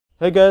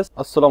Hey guys,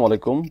 assalamu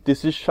alaikum.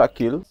 This is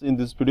Shakil. In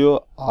this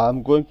video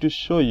I'm going to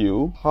show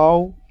you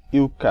how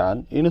you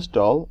can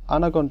install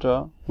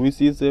Anaconda,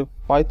 which is a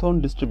Python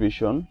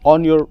distribution,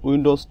 on your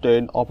Windows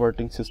 10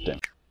 operating system.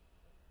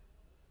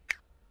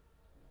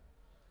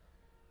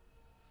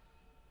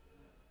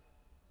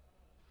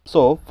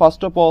 So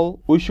first of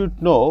all, we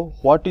should know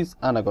what is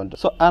Anaconda.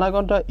 So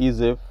Anaconda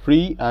is a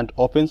free and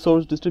open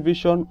source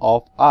distribution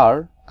of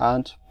R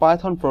and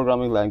Python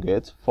programming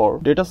language for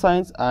data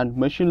science and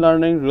machine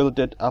learning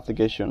related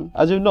application.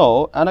 As you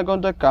know,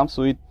 Anaconda comes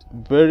with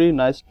very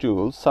nice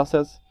tools such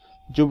as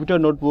Jupyter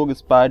Notebook,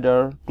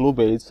 Spider,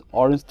 Globase,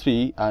 Orange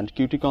 3 and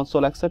Qt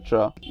Console,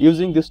 etc.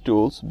 using these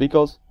tools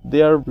because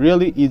they are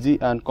really easy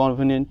and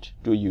convenient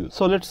to use.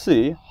 So let's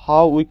see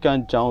how we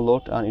can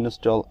download and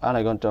install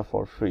Anaconda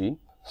for free.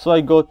 So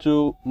I go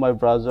to my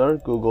browser,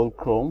 Google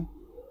Chrome,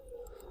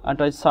 and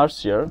I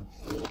search here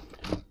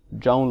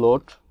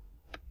download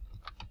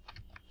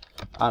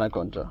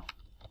Anaconda.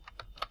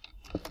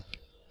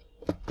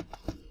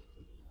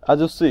 As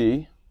you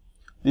see,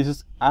 this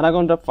is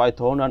Anaconda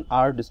Python and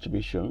R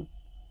distribution,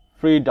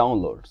 free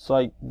download. So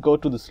I go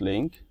to this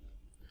link,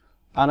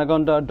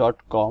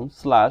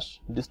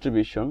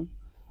 anaconda.com/distribution,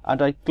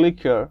 and I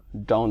click here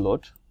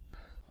download.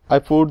 I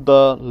put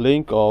the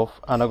link of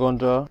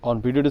Anaconda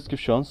on video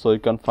description so you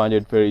can find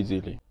it very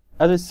easily.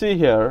 As I see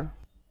here,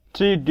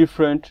 3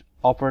 different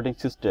operating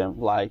systems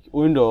like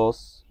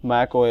Windows,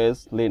 Mac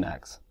OS,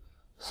 Linux.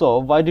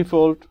 So by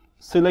default,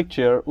 select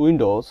here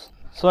Windows.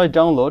 So I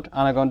download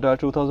Anaconda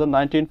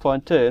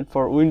 2019.10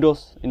 for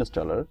Windows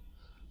installer.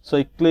 So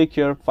I click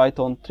here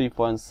Python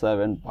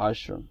 3.7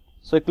 version.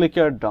 So I click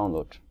here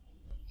download.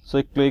 So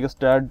I click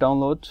start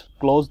download,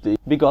 close this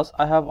because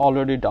I have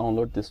already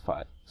downloaded this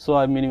file. So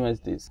I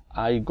minimize this.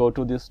 I go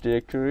to this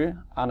directory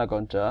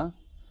Anaconda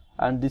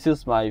and this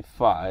is my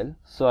file.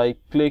 So I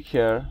click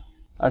here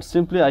and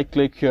simply I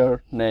click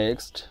here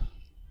next.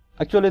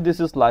 Actually this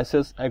is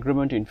license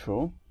agreement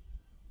info.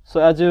 So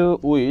as you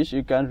wish,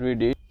 you can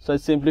read it. So I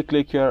simply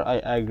click here, I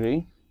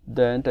agree.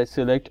 Then I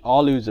select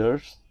all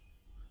users.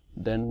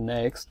 Then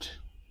next.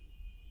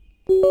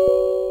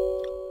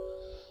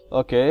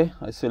 Okay,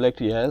 I select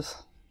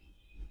yes.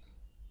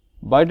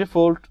 By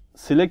default,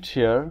 select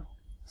here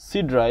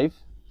C drive.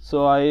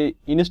 So I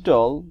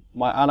install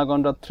my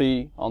Anaconda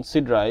 3 on C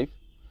drive.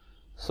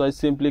 So I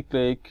simply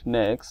click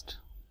next.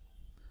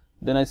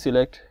 Then I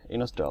select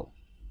install.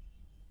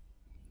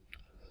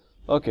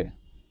 Okay.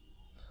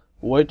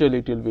 Wait a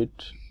little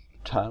bit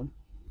time.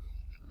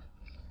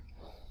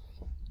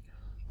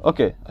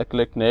 Okay, I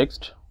click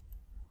next,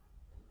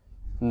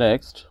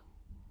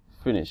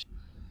 finish.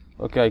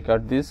 Okay, I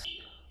cut this.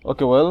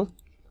 Okay, well,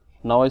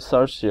 now I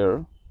search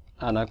here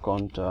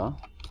Anaconda.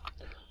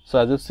 So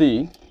as you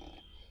see,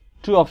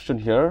 2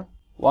 options here.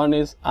 One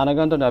is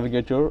Anaconda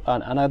Navigator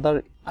and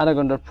another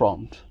Anaconda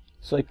Prompt.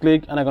 So I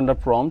click Anaconda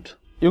Prompt.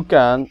 You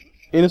can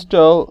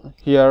install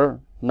here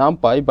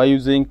NumPy by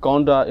using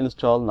Conda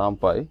install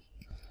NumPy.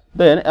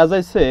 Then as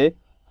I say,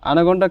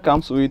 Anaconda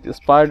comes with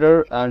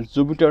Spider and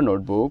Jupyter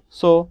Notebook.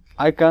 So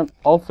I can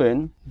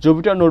open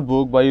Jupyter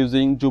Notebook by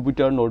using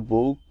Jupyter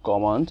Notebook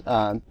command,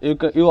 and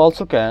you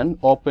also can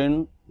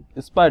open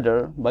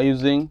Spider by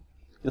using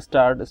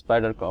start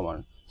Spider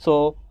command.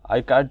 So I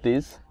cut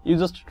this. You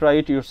just try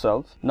it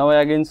yourself. Now I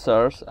again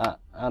search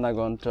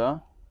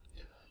Anaconda.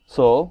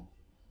 So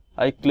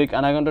I click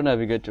Anaconda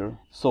Navigator.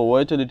 So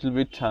wait a little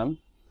bit time.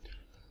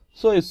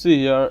 So you see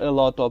here a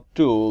lot of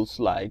tools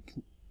like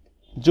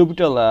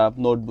Jupyter Lab,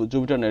 Notebook,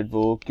 Jupyter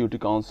Notebook, Qt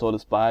Console,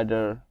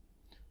 Spider,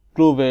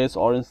 Globase,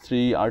 Orange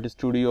 3, Art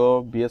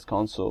Studio, VS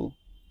Console.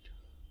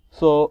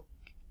 So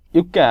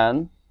you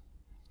can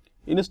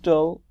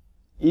install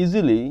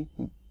easily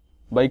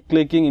by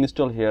clicking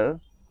install here.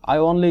 I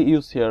only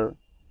use here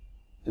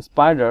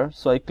Spider,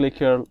 so I click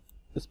here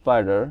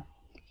Spider.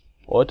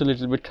 Wait a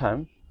little bit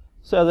time.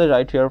 So as I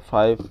write here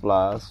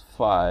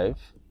 5+5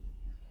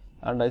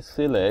 and I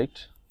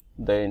select,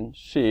 then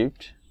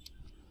shift,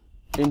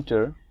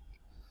 enter.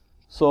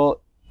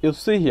 So you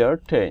see here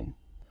 10.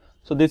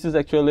 So this is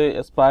actually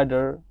a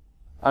Spider,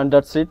 and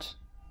that's it.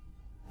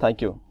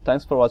 Thank you.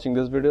 Thanks for watching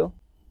this video.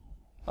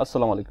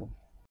 Assalamu alaikum.